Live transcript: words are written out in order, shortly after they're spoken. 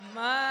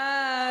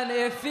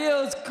it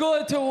feels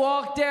good to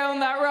walk down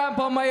that ramp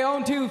on my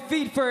own 2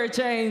 feet for a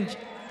change.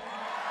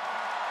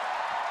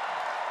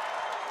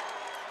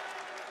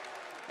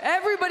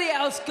 Everybody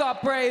else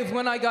got brave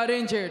when I got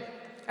injured,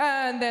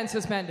 and then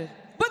suspended.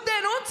 But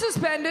then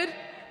unsuspended,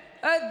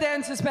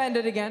 then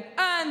suspended again,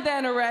 and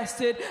then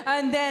arrested,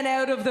 and then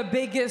out of the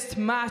biggest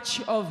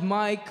match of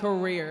my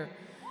career.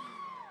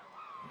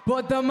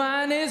 But the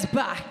man is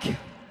back.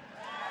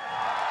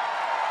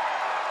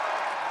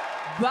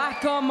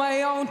 Back on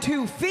my own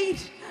 2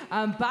 feet,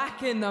 and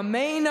back in the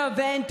main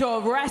event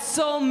of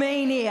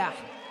WrestleMania.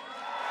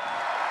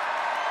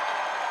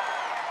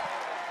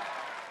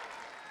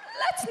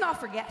 Let's not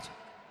forget,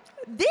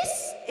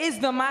 this is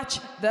the match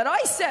that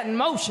I set in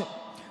motion.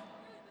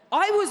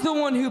 I was the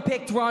one who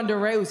picked Ronda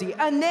Rousey,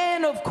 and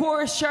then, of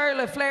course,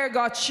 Charlotte Flair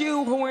got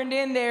shoehorned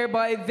in there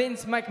by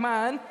Vince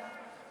McMahon.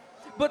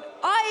 But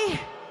I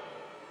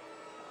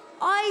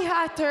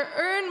had to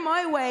earn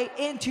my way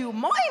into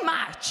my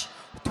match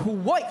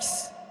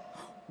twice.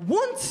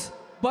 Once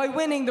by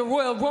winning the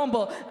Royal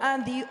Rumble,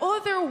 and the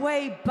other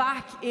way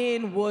back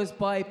in was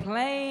by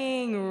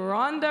playing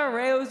Ronda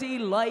Rousey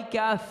like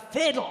a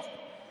fiddle.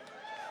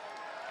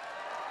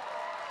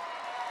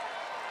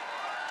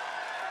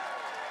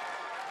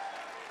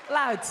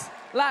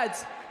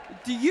 Lads,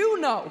 do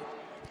you know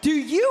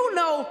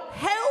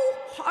how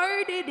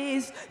hard it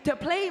is to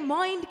play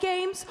mind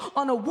games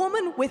on a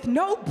woman with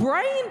no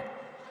brain?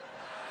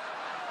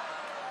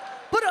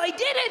 But I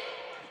did it.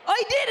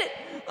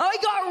 I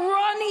got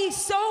Ronnie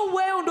so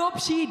wound up,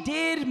 she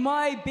did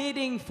my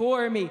bidding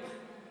for me.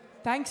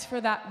 Thanks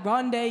for that,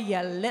 Ronda, you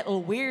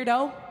little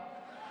weirdo.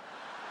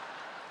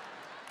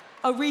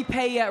 I'll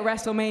repay you at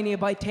WrestleMania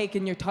by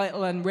taking your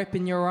title and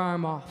ripping your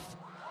arm off.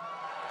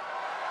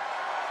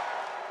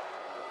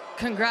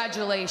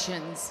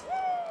 Congratulations.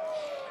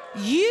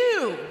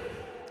 You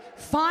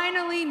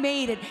finally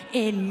made it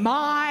in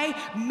my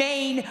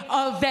main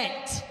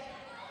event.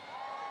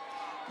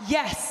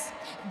 Yes,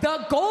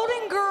 the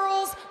Golden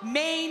Girls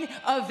main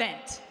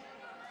event.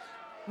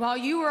 While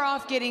you were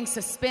off getting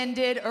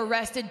suspended,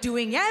 arrested,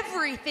 doing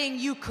everything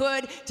you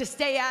could to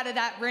stay out of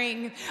that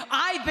ring,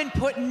 I've been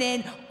putting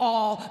in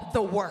all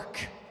the work.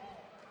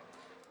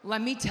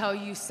 Let me tell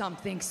you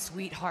something,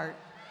 sweetheart.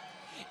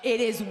 It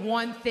is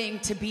one thing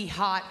to be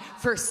hot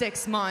for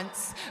 6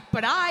 months,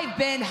 but I've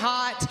been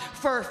hot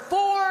for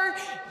 4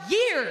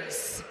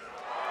 years.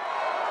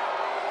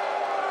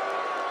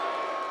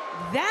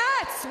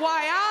 That's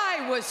why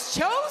I was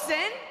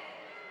chosen.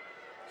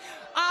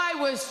 I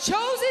was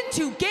chosen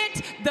to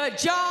get the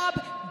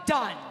job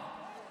done.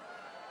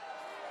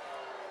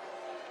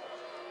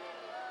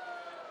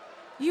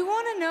 You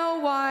want to know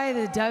why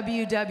the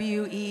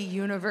WWE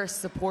Universe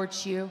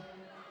supports you?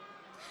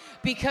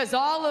 Because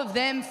all of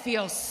them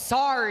feel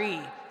sorry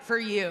for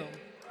you.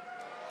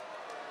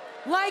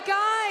 Like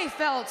I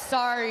felt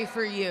sorry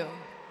for you.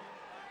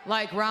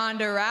 Like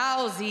Ronda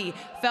Rousey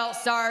felt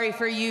sorry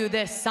for you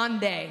this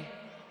Sunday.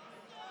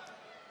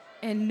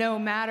 And no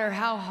matter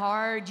how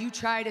hard you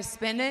try to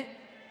spin it,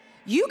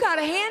 you got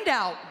a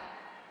handout.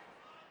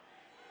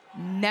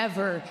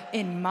 Never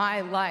in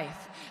my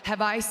life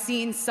have I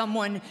seen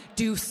someone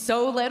do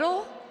so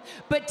little,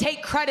 but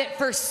take credit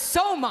for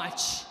so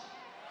much.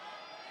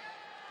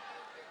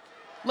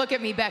 Look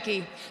at me,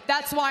 Becky.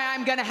 That's why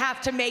I'm gonna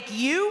have to make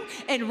you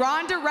and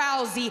Ronda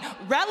Rousey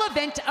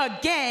relevant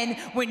again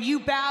when you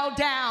bow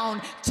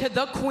down to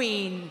the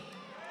Queen.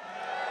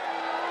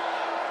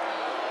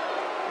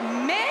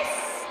 Miss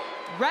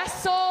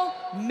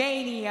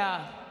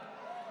WrestleMania.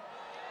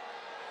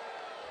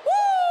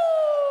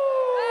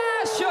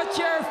 Shut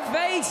your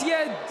face,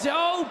 you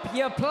dope,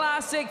 you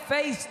plastic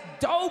face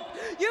dope.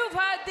 You've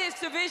had this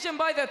division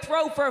by the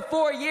throat for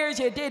 4 years.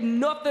 You did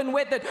nothing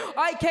with it.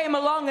 I came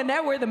along and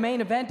now we're the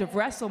main event of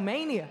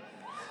WrestleMania.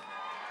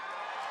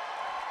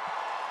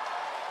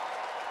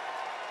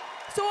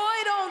 So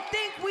I don't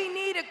think we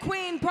need a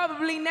queen,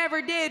 probably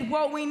never did.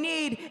 What we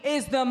need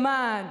is the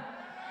man.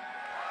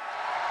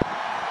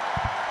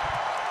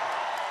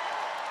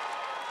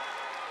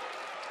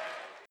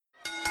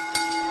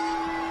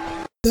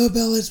 The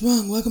bell is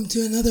rung. Welcome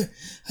to another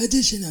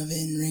edition of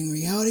In-Ring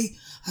Reality.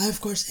 I,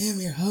 of course, am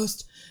your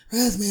host,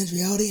 Razman's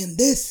Reality, and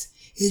this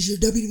is your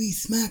WWE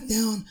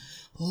SmackDown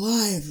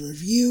Live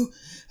Review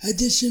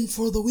edition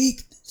for the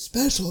week,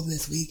 special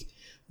this week,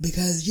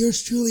 because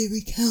yours truly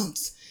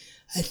recounts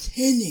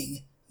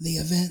attending the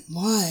event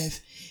live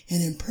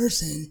and in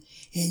person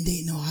in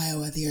Dayton,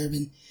 Ohio at the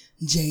Urban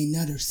J.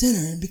 Nutter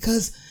Center. And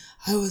because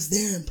I was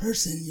there in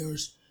person,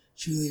 yours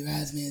truly,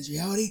 Razman's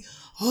Reality,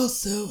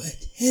 also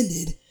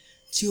attended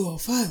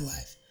 205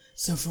 Live.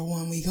 So for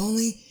 1 week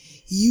only,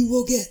 you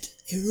will get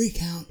a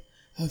recount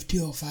of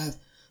 205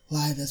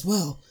 Live as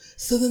well.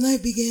 So the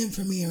night began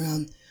for me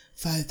around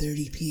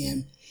 5:30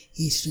 p.m.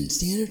 Eastern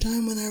Standard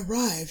Time when I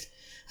arrived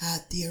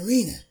at the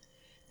arena.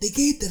 The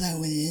gate that I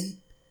went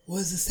in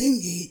was the same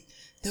gate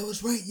that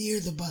was right near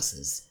the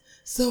buses.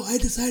 So I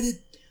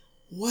decided,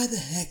 why the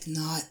heck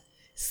not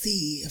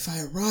see if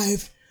I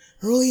arrived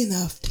early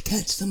enough to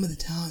catch some of the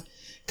talent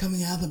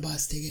coming out of the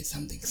bus to get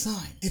something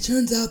signed. It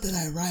turns out that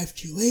I arrived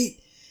too late,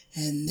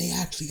 and they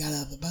actually got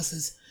out of the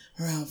buses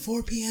around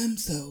 4 p.m.,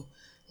 so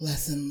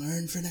lesson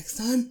learned for next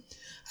time.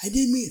 I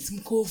did meet some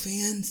cool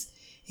fans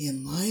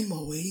in line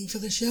while waiting for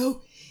the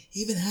show.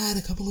 Even had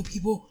a couple of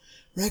people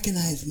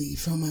recognize me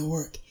from my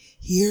work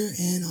here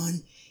and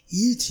on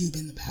YouTube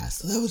in the past,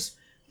 so that was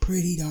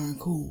pretty darn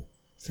cool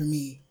for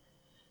me.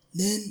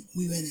 Then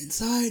we went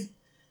inside,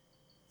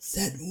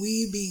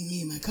 we being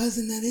me and my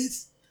cousin, that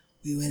is.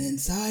 We went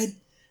inside,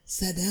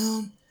 sat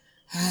down,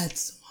 had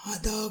some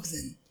hot dogs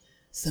and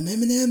some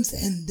M&Ms,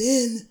 and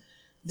then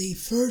the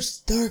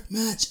first dark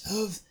match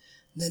of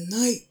the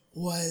night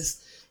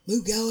was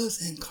Luke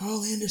Gallows and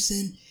Carl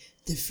Anderson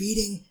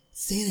defeating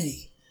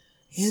Sanity.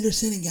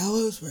 Anderson and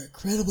Gallows were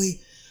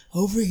incredibly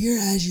over here,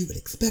 as you would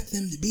expect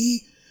them to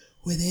be,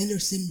 with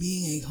Anderson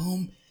being a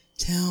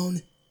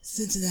hometown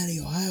Cincinnati,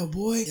 Ohio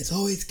boy. It's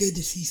always good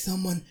to see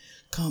someone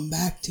come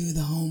back to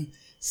the home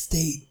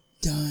state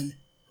done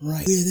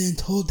right. We are then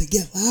told to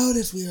get loud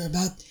as we are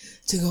about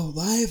to go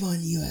live on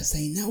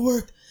USA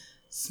Network.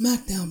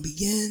 SmackDown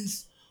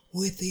begins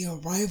with the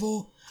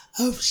arrival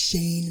of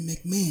Shane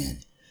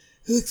McMahon,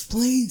 who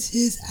explains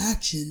his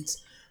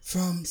actions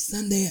from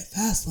Sunday at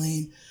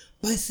Fastlane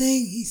by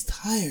saying he's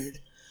tired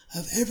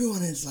of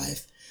everyone in his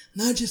life,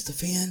 not just the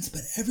fans,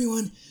 but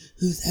everyone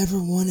who's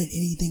ever wanted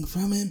anything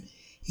from him.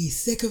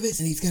 He's sick of it,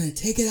 and he's going to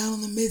take it out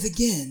on The Miz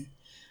again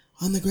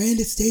on the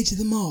grandest stage of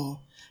them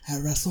all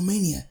at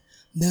WrestleMania,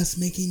 thus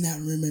making that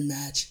rumored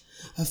match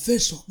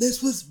official.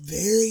 This was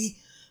very,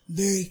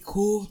 very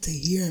cool to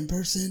hear in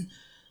person.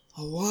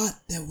 A lot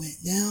that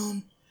went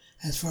down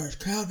as far as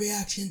crowd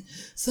reaction.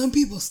 Some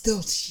people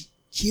still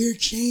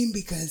cheered Shane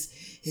because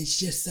it's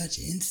just such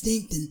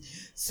instinct and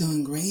so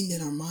ingrained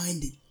in our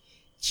mind to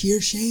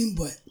cheer Shane,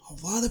 but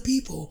a lot of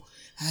people,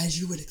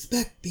 as you would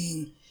expect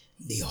being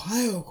the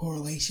Ohio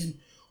correlation,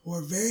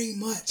 were very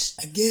much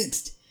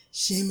against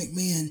Shane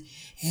McMahon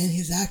and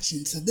his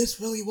actions. So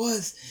this really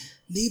was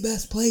the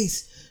best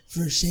place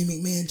for Shane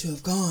McMahon to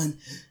have gone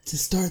to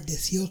start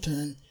this heel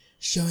turn,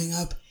 showing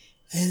up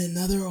in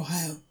another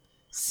Ohio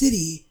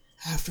city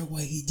after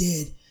what he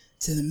did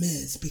to The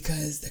Miz,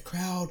 because the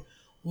crowd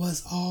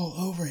was all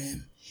over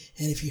him.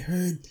 And if you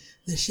heard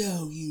the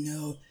show, you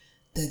know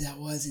that that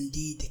was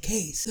indeed the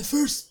case. The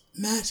first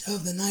match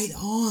of the night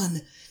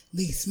on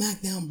the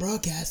SmackDown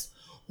broadcast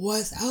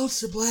was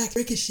Aleister Black,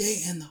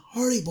 Ricochet, and the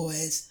Hardy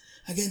Boys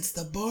against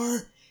The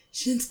Bar,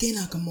 Shinsuke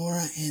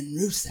Nakamura, and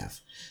Rusev.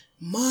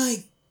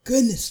 My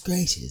goodness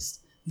gracious,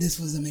 this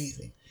was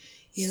amazing.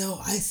 You know,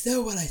 I said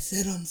what I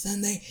said on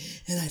Sunday,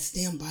 and I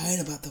stand by it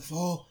about the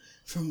fall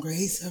from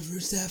grace of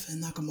Rusev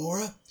and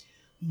Nakamura,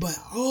 but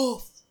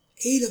all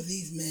 8 of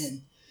these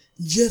men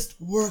just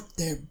worked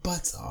their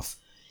butts off,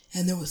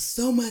 and there was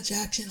so much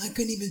action, I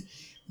couldn't even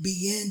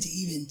begin to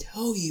even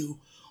tell you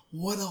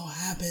what all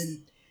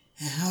happened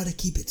and how to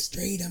keep it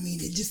straight. I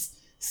mean, it just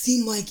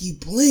seemed like you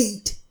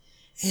blinked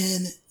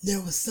and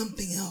there was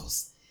something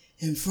else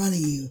in front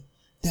of you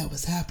that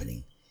was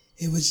happening.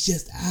 It was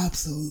just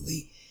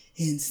absolutely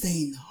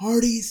insane. The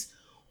Hardys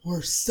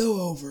were so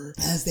over,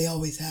 as they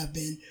always have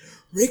been.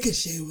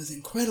 Ricochet was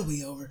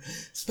incredibly over,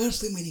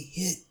 especially when he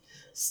hit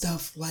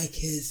stuff like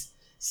his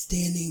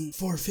standing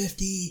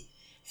 450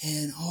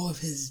 and all of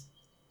his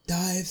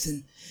dives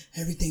and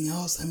everything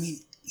else. I mean,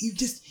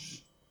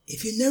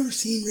 if you've never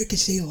seen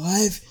Ricochet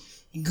live,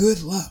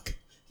 good luck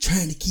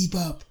trying to keep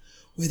up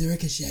with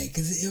Ricochet,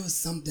 because it was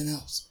something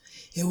else.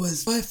 It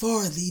was by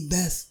far the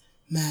best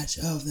match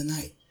of the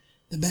night.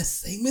 The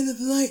best segment of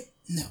the night?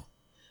 No.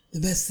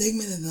 The best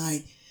segment of the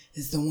night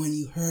is the one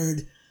you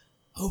heard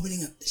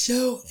opening up the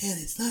show, and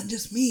it's not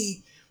just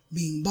me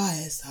being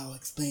biased. I'll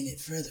explain it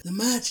further. The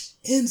match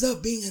ends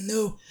up being a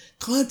no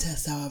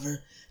contest,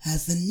 however,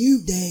 as the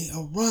New Day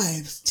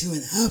arrives to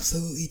an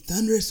absolutely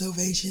thunderous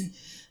ovation.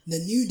 The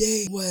New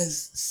Day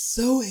was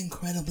so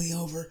incredibly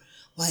over.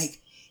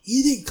 Like,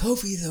 you think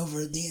Kofi's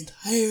over, the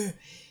entire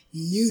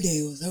New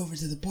Day was over,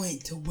 to the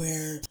point to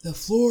where the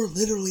floor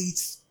literally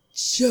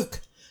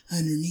shook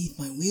underneath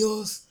my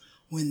wheels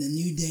when the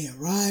New Day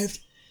arrived.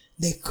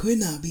 They could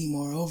not be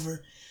more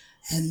over,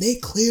 and they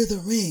clear the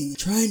ring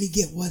trying to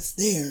get what's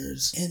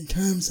theirs in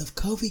terms of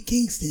Kofi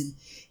Kingston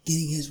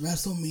getting his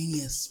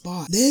WrestleMania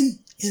spot. Then,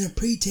 in a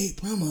pre-tape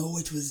promo,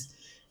 which was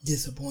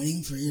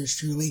disappointing for yours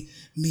truly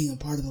being a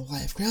part of the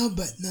live crowd,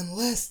 but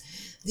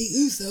nonetheless, the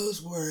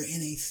Usos were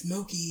in a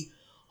smoky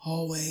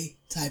hallway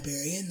type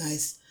area,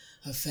 nice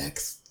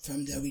effects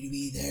from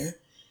WWE there,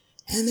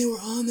 and they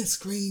were on the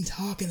screen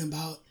talking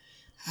about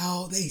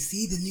how they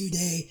see the New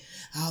Day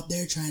out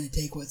there trying to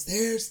take what's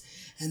theirs,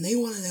 and they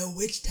want to know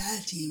which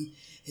tag team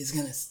is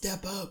going to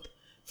step up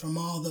from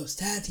all those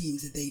tag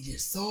teams that they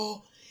just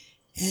saw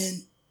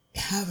and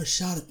have a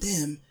shot at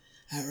them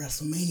at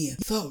WrestleMania.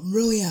 It felt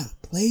really out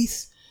of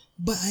place,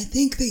 but I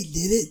think they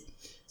did it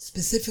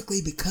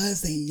specifically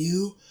because they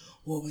knew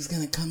what was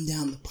going to come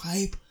down the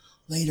pipe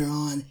later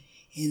on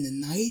in the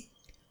night.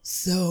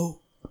 So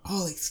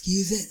I'll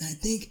excuse it. And I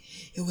think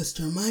it was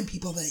to remind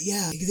people that,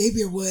 yeah,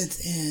 Xavier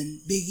Woods and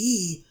Big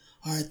E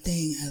are a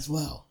thing as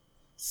well.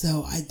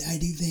 So I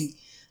do think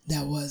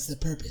that was the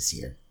purpose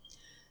here.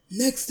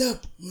 Next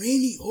up,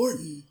 Randy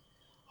Orton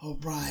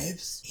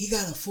arrives. He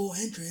got a full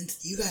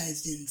entrance. You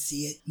guys didn't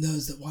see it,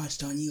 those that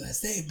watched on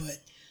USA,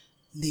 but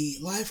the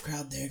live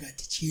crowd there got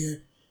to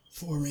cheer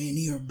for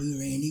Randy or boo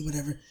Randy,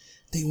 whatever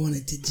they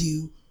wanted to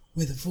do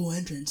with a full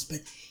entrance.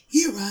 But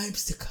he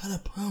arrives to cut a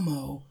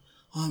promo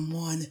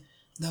on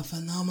the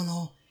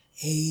phenomenal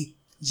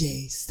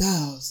AJ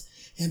Styles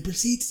and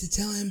proceeds to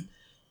tell him,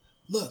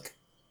 look,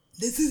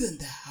 this isn't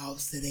the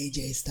house that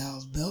AJ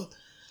Styles built.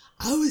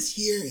 I was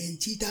here in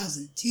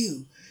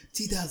 2002,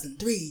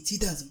 2003,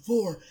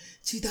 2004,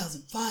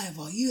 2005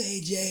 while you,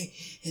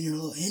 AJ, and your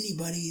little indie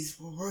buddies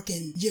were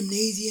working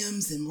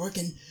gymnasiums and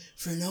working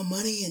for no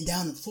money, and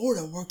down in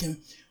Florida working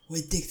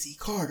with Dixie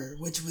Carter,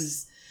 which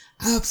was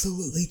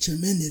absolutely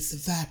tremendous. The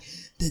fact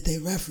that they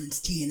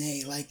referenced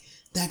TNA, like,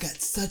 that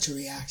got such a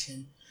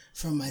reaction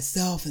from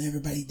myself and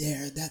everybody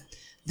there.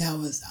 That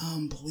was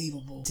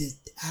unbelievable to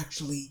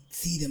actually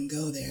see them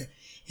go there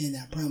in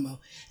that promo.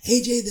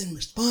 AJ then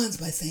responds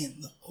by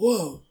saying,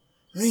 whoa,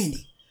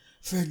 Randy,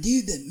 for a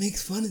dude that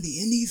makes fun of the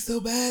indies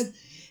so bad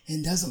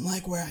and doesn't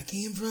like where I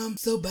came from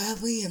so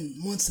badly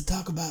and wants to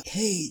talk about,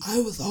 hey, I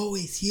was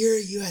always here,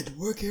 you had to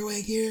work your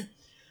way here.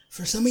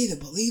 For somebody that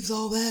believes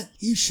all that,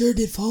 you sure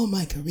did follow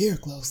my career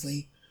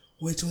closely,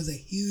 which was a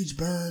huge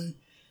burn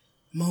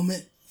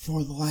moment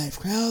for the live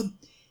crowd.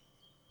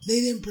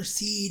 They then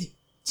proceed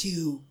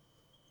to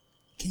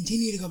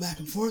continue to go back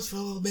and forth for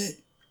a little bit,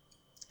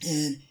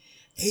 and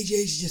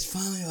AJ's just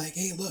finally like,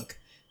 hey, look,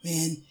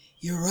 man,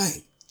 you're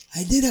right.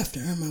 I did have to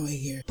earn my way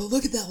here. But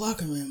look at that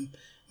locker room.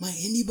 My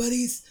indie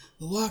buddies,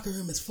 the locker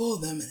room is full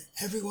of them, and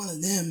every one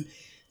of them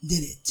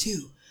did it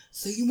too.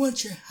 So you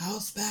want your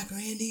house back,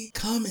 Randy?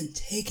 Come and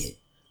take it.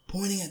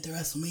 Pointing at the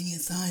WrestleMania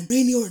sign.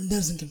 Randy Orton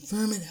doesn't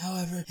confirm it,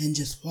 however, and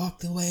just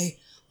walked away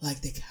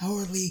like the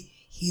cowardly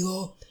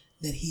heel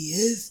that he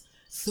is.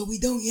 So we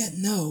don't yet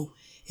know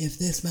if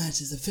this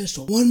match is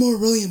official. One more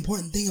really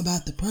important thing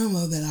about the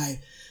promo that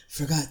I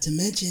forgot to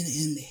mention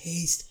in the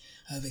haste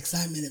of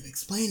excitement of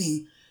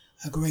explaining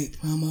a great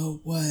promo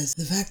was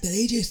the fact that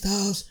AJ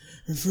Styles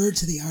referred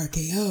to the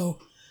RKO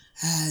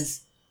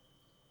as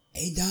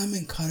a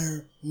diamond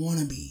cutter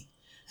wannabe,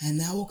 and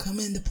that will come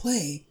into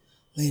play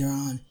later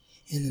on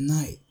in the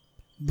night.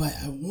 But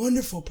a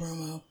wonderful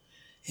promo,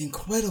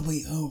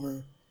 incredibly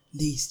over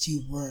these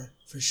two were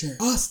for sure.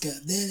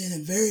 Asuka then, in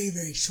a very,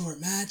 very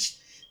short match,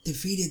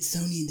 defeated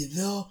Sonya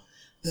Deville.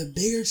 The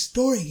bigger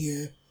story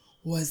here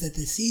was that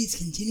the seeds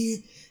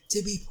continued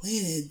to be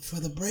planted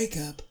for the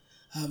breakup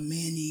of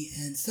Mandy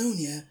and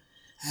Sonya,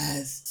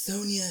 as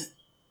Sonya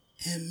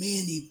and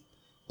Mandy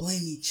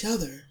blame each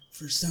other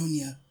for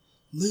Sonya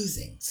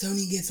losing.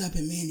 Sonya gets up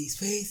in Mandy's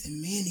face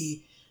and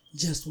Mandy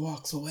just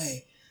walks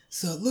away.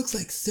 So it looks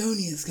like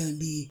Sonya is going to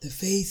be the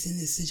face in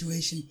this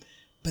situation,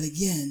 but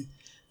again,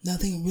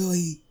 nothing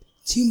really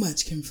too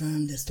much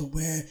confirmed as to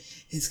where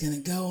it's going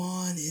to go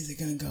on. Is it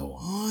going to go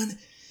on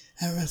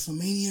at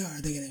WrestleMania?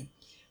 Are they going to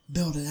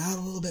build it out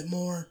a little bit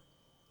more?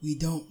 We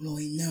don't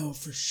really know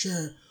for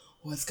sure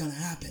what's going to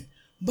happen.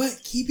 But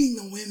keeping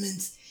the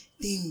women's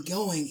theme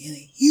going, and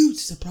a huge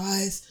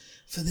surprise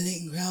for the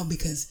Dayton crowd,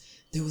 because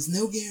there was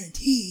no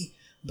guarantee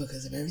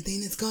because of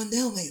everything that's gone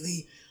down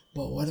lately.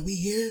 But what do we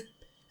hear?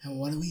 And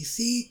what do we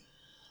see?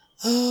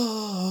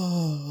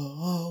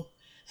 Oh,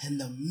 and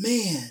the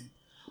man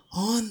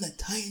on the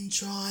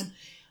Titantron,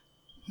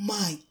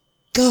 my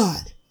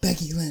God,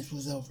 Becky Lynch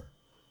was over.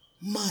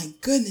 My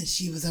goodness,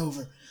 she was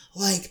over.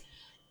 Like,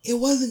 it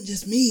wasn't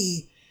just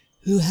me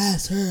who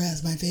has her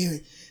as my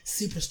favorite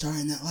superstar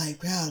in that live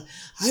crowd.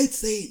 I'd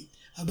say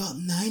about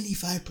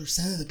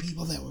 95% of the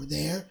people that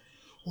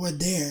were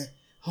there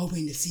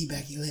hoping to see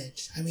Becky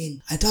Lynch. I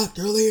mean, I talked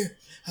earlier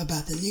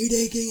about the New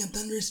Day getting a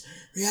thunderous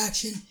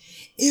reaction.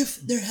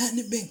 If there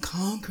hadn't been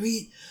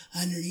concrete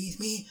underneath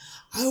me,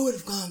 I would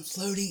have gone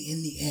floating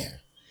in the air.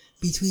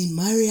 Between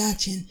my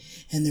reaction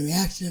and the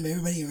reaction of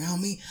everybody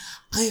around me,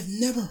 I have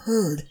never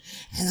heard,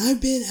 and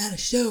I've been at a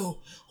show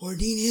where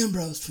Dean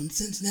Ambrose from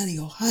Cincinnati,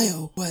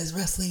 Ohio was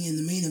wrestling in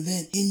the main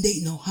event in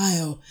Dayton,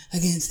 Ohio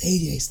against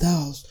AJ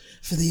Styles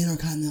for the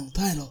Intercontinental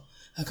title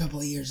a couple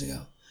of years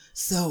ago.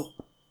 So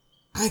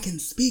I can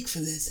speak for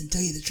this and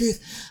tell you the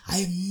truth. I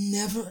have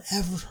never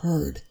ever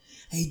heard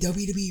a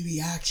WWE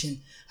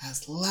reaction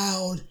as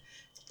loud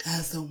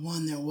as the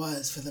one there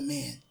was for the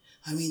man.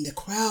 I mean, the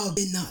crowd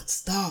did not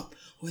stop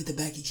with the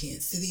Becky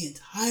chants through the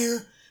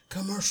entire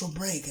commercial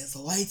break as the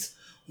lights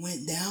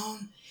went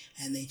down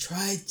and they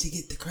tried to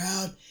get the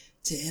crowd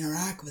to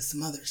interact with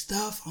some other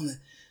stuff on the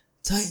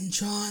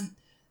Titantron.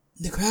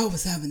 The crowd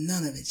was having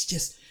none of it. It's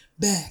just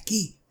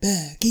Becky,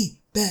 Becky,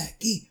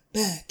 Becky,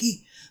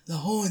 Becky the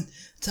whole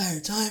entire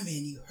time.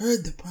 And you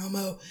heard the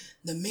promo.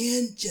 The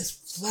man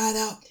just flat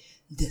out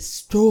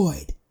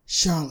destroyed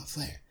Charlotte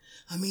Flair.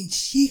 I mean,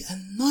 she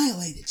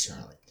annihilated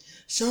Charlotte.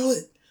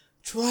 Charlotte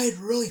tried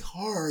really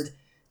hard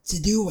to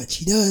do what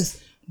she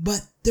does,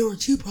 but there were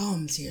two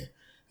problems here.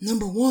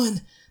 Number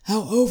one,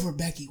 how over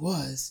Becky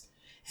was.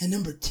 And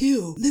number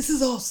two, this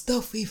is all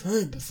stuff we've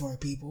heard before,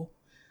 people.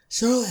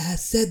 Charlotte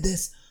has said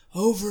this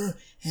over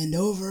and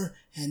over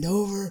and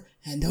over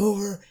and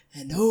over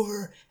and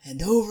over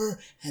and over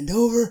and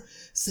over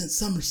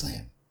since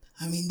SummerSlam.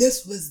 I mean,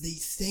 this was the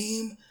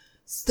same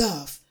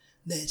stuff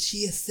that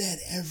she has said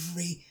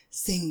every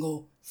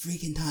single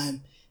freaking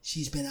time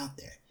she's been out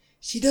there.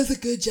 She does a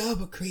good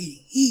job of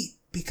creating heat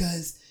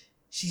because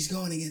she's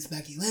going against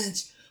Becky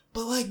Lynch.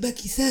 But like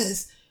Becky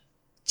says,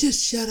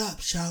 just shut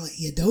up, Charlotte,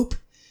 you dope.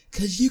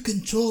 Because you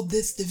controlled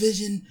this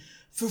division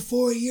for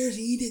 4 years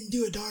and you didn't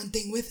do a darn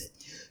thing with it.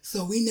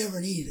 So we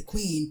never needed a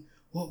queen.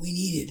 What we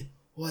needed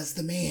was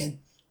the man.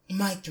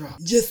 Mic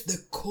drop. Just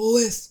the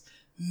coolest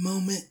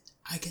moment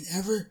I can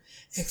ever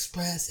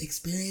express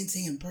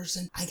experiencing in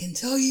person. I can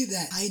tell you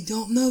that I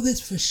don't know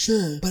this for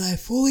sure, but I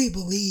fully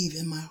believe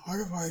in my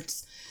heart of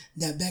hearts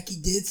that Becky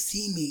did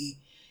see me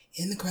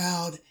in the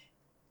crowd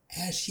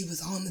as she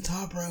was on the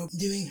top rope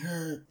doing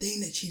her thing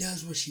that she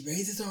does where she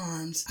raises her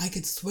arms. I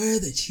could swear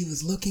that she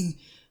was looking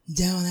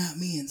down at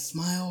me and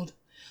smiled.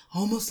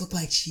 Almost looked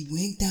like she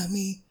winked at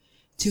me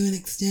to an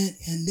extent.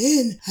 And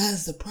then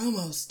as the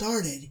promo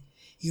started,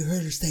 you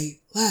heard her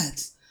say,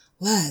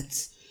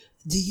 lads,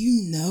 do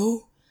you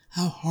know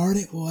how hard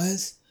it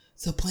was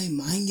to play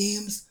mind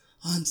games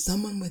on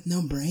someone with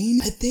no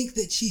brain? I think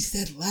that she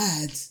said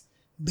lads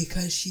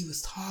because she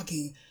was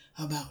talking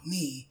about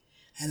me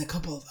and a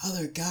couple of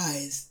other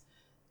guys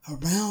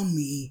around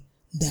me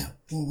that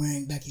were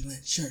wearing Becky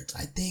Lynch shirts.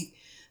 I think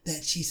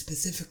that she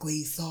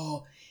specifically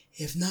saw,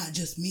 if not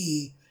just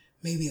me,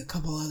 maybe a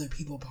couple other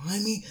people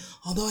behind me.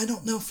 Although I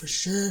don't know for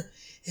sure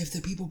if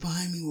the people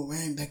behind me were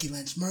wearing Becky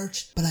Lynch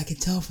merch, but I could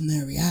tell from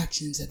their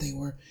reactions that they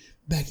were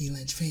Becky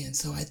Lynch fans.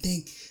 So I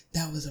think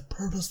that was a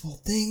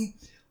purposeful thing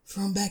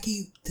from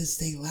Becky to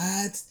say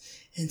lads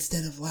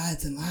instead of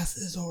lads and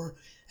lasses, or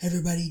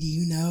everybody do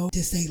you know.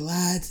 To say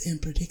lads in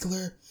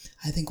particular,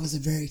 I think was a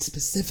very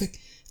specific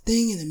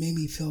thing, and it made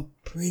me feel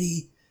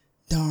pretty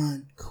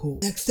darn cool.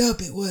 Next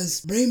up, it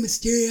was Rey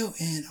Mysterio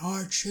and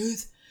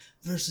R-Truth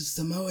versus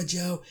Samoa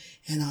Joe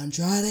and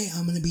Andrade.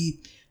 I'm going to be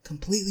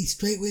completely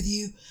straight with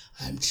you.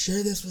 I'm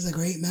sure this was a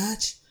great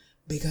match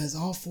because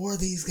all four of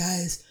these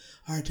guys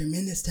are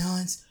tremendous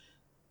talents.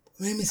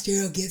 Rey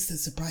Mysterio gets the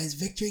surprise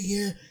victory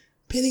here,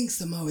 pinning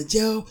Samoa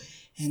Joe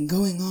and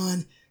going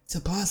on to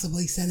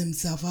possibly set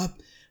himself up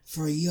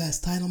for a US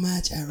title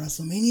match at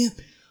WrestleMania.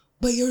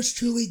 But yours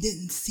truly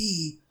didn't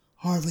see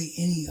hardly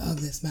any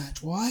of this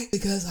match. Why?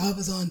 Because I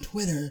was on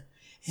Twitter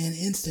and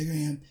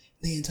Instagram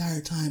the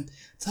entire time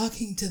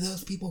talking to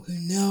those people who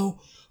know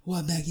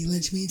what Becky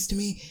Lynch means to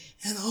me,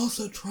 and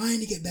also trying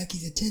to get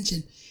Becky's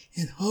attention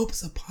in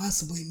hopes of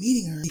possibly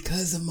meeting her.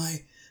 Because of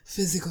my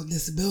physical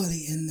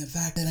disability and the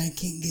fact that I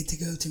can't get to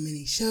go to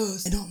many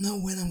shows, I don't know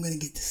when I'm going to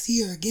get to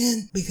see her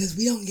again because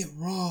we don't get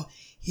Raw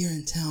here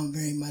in town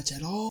very much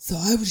at all. So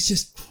I was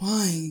just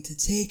trying to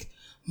take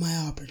my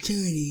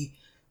opportunity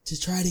to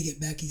try to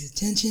get Becky's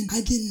attention.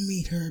 I didn't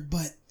meet her,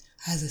 but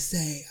as I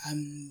say,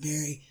 I'm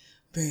very,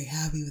 very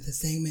happy with the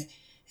segment,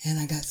 and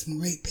I got some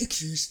great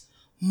pictures.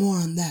 More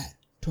on that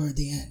toward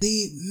the end.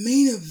 The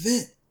main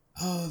event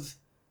of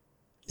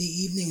the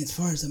evening as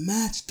far as the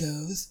match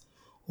goes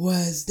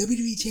was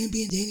WWE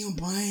Champion Daniel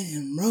Bryan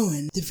and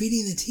Rowan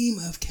defeating the team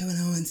of Kevin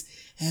Owens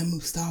and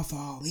Mustafa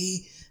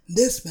Ali.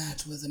 This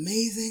match was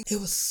amazing. It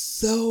was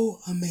so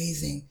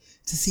amazing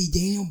to see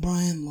Daniel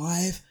Bryan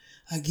live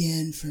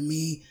again for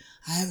me.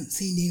 I haven't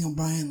seen Daniel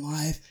Bryan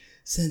live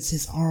since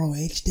his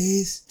ROH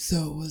days,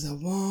 so it was a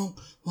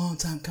long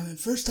time coming.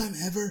 First time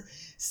ever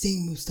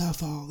seeing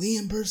Mustafa Ali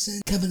in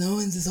person. Kevin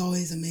Owens is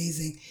always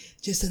amazing.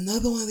 Just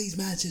another one of these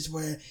matches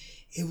where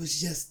it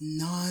was just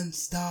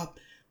non-stop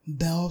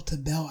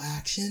bell-to-bell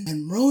action.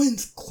 And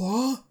Rowan's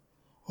Claw,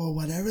 or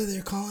whatever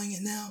they're calling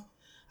it now,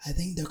 I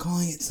think they're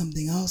calling it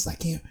something else. I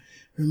can't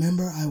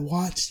remember. I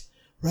watched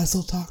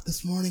Wrestle Talk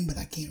this morning, but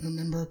I can't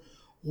remember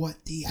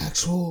what the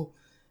actual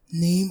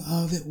name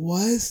of it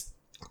was.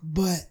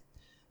 But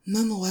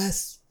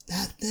nonetheless,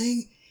 that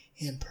thing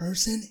in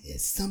person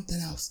is something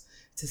else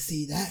to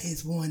see. That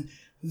is one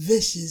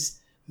vicious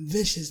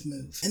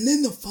move. And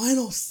then the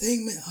final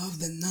segment of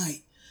the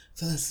night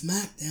for the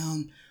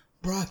SmackDown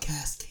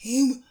broadcast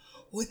came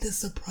with the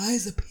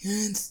surprise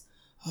appearance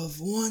of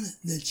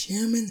the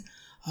chairman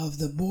of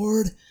the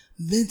board,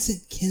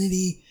 Vincent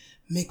Kennedy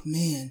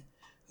McMahon,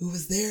 who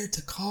was there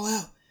to call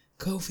out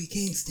Kofi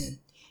Kingston.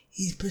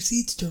 He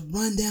proceeds to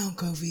run down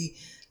Kofi,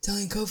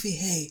 telling Kofi,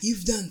 hey,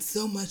 you've done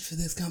so much for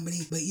this company,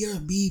 but you're a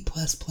B+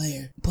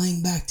 player.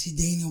 Playing back to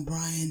Daniel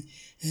Bryan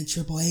and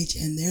Triple H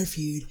and their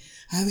feud,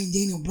 having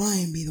Daniel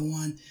Bryan be the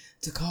one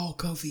to call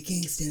Kofi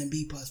Kingston a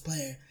B+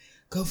 player.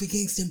 Kofi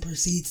Kingston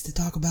proceeds to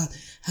talk about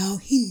how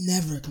he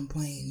never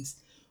complains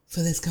for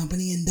this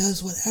company and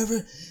does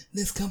whatever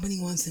this company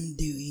wants him to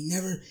do. He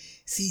never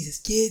sees his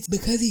kids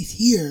because he's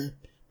here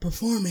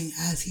performing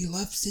as he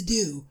loves to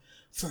do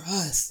for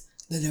us,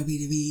 the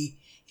WWE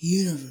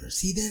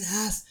Universe. He then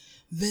asks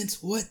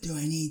Vince, what do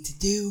I need to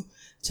do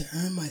to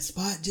earn my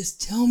spot?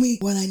 Just tell me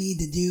what I need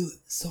to do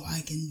so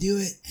I can do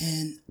it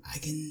and I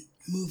can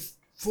move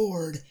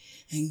forward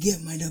and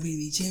get my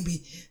WWE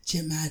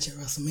Championship match at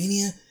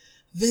WrestleMania.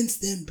 Vince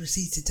then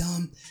proceeds to tell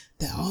him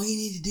that all you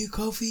need to do,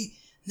 Kofi,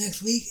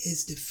 next week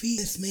is defeat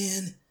this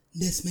man,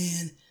 this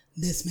man,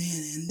 this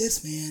man, and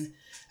this man,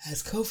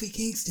 as Kofi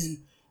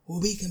Kingston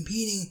will be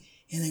competing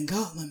in a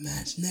gauntlet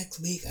match next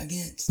week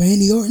against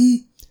Randy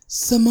Orton,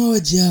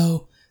 Samoa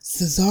Joe,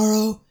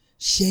 Cesaro,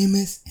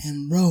 Sheamus,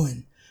 and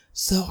Rowan.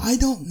 So I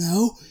don't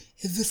know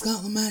if this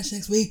gauntlet match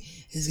next week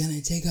is going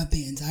to take up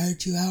the entire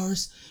 2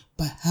 hours,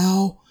 but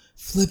how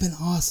flippin'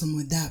 awesome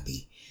would that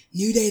be?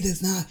 New Day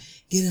does not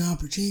get an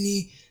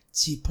opportunity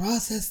to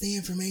process the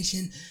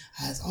information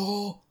as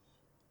all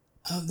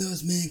of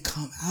those men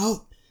come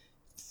out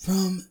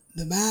from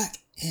the back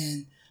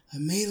and a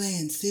melee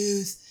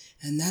ensues,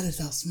 and that is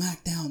how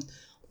SmackDown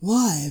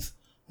Live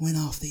went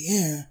off the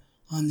air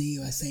on the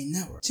USA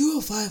Network.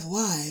 205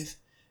 Live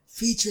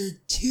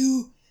featured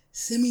two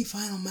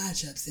semi-final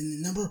matchups in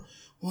the number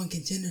one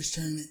contenders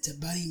tournament to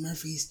Buddy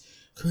Murphy's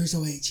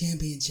Cruiserweight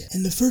Championship.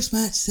 In the first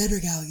match,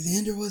 Cedric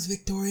Alexander was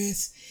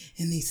victorious.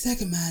 In the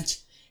second match,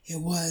 it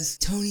was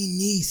Tony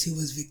Nese who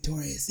was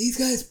victorious. These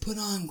guys put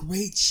on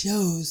great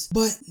shows,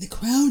 but the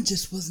crowd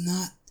just was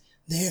not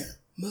there.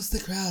 Most of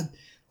the crowd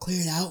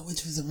cleared out,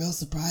 which was a real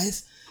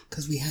surprise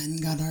because we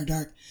hadn't got our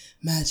dark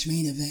match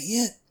main event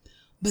yet.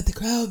 But the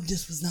crowd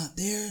just was not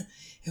there.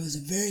 It was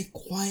a very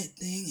quiet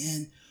thing,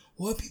 and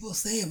what people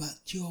say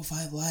about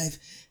 205 Live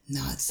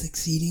not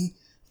succeeding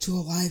to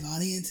a live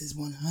audience is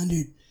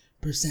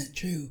 100%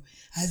 true.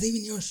 As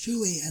even yours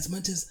truly, as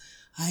much as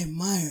I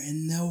admire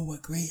and know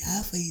what great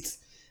athletes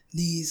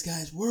these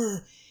guys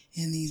were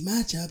in these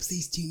matchups,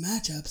 these two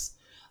matchups,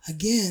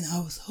 again, I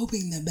was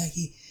hoping that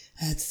Becky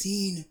had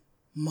seen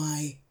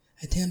my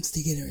attempts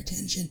to get her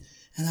attention,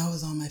 and I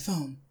was on my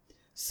phone.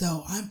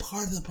 So I'm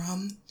part of the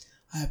problem.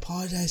 I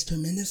apologize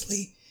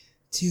tremendously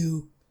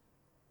to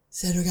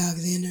Cedric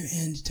Alexander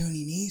and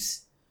Tony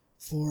Nese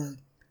for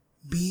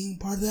being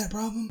part of that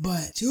problem,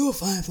 but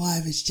 205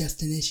 Live is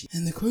just an issue,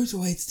 and the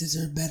Cruiserweights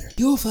deserve better.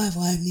 205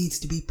 Live needs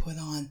to be put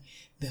on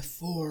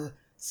before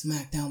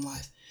SmackDown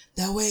Live.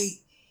 That way,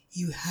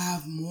 you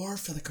have more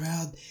for the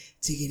crowd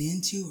to get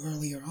into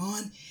earlier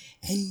on,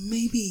 and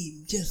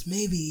maybe, just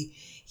maybe,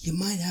 you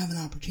might have an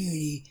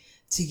opportunity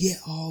to get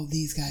all of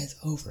these guys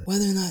over.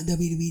 Whether or not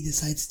WWE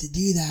decides to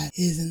do that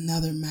is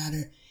another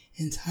matter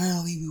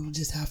entirely. We will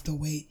just have to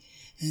wait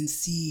and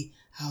see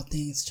how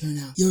things turn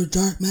out. Your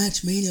dark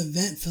match main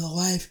event for the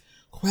live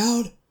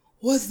crowd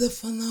was the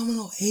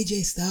phenomenal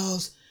AJ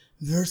Styles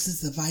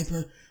versus the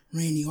Viper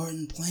Randy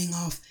Orton, playing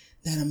off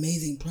that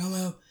amazing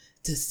promo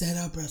to set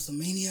up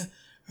WrestleMania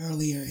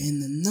earlier in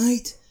the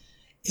night.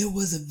 It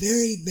was a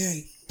very,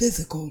 very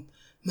physical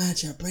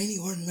matchup. Randy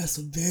Orton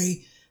wrestled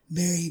very,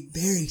 very,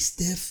 very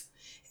stiff.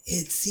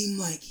 It seemed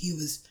like he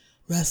was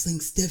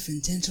wrestling stiff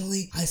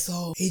intentionally. I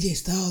saw AJ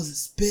Styles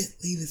spit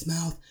leave his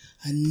mouth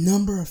a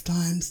number of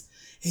times.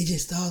 AJ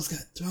Styles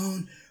got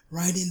thrown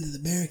right into the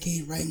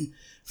barricade right in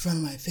front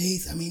of my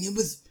face. I mean, it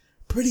was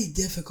pretty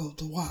difficult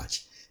to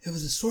watch. It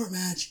was a short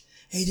match.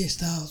 AJ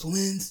Styles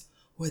wins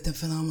with a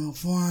phenomenal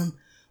form,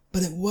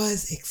 but it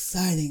was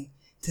exciting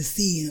to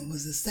see, and it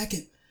was the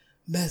second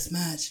best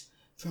match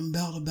from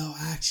bell to bell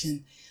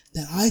action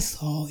that I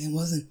saw and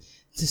wasn't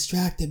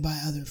distracted by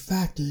other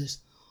factors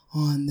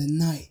on the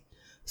night.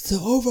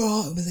 So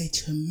overall, it was a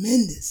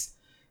tremendous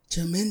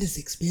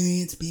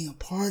experience being a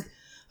part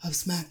of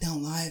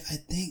SmackDown Live. I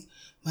thank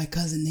my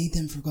cousin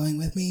Nathan for going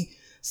with me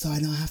so I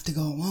don't have to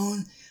go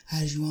alone.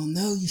 As you all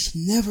know, you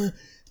should never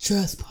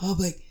trust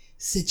public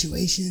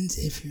situations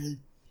if you're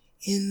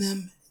in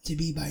them to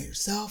be by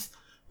yourself,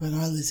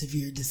 regardless if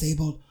you're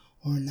disabled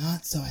or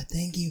not. So I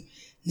thank you,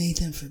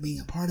 Nathan, for being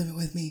a part of it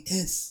with me.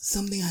 It's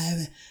something I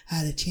haven't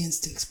had a chance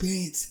to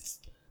experience since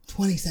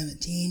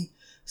 2017,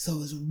 so it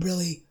was a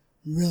really,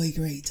 really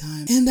great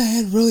time. And I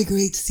had really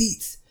great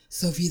seats.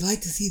 So if you'd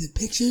like to see the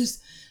pictures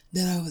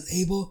that I was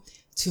able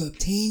to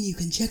obtain, you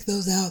can check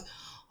those out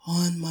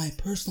on my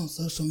personal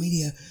social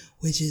media,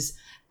 which is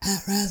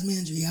at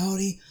Razman's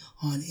Reality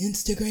on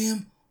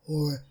Instagram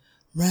or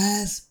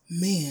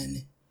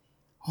Razman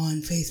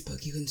on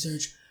Facebook. You can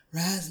search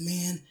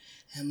Razman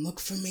and look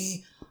for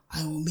me.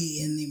 I will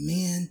be in the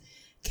man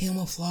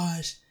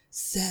camouflage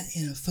set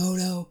in a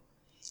photo.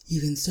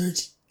 You can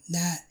search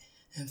that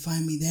and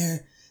find me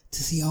there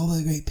to see all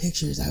the great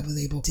pictures I was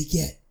able to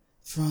get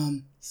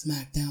from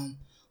SmackDown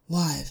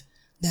Live.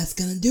 That's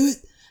gonna do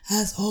it.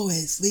 As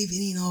always, leave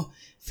any and all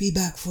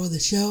feedback for the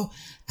show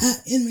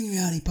at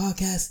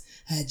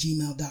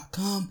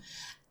inringrealitypodcast@gmail.com,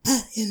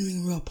 at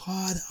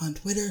inringrealpod on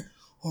Twitter,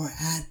 or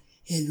at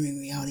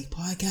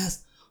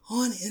inringrealitypodcast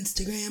on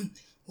Instagram.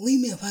 Leave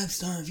me a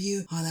 5-star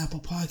review on Apple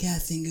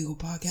Podcasts and Google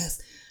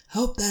Podcasts.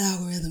 Help that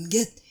algorithm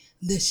get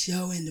this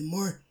show into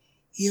more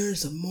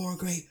ears of more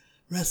great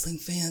wrestling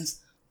fans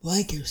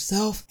like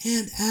yourself.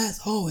 And as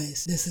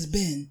always, this has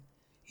been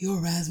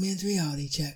your Razman's Reality Check.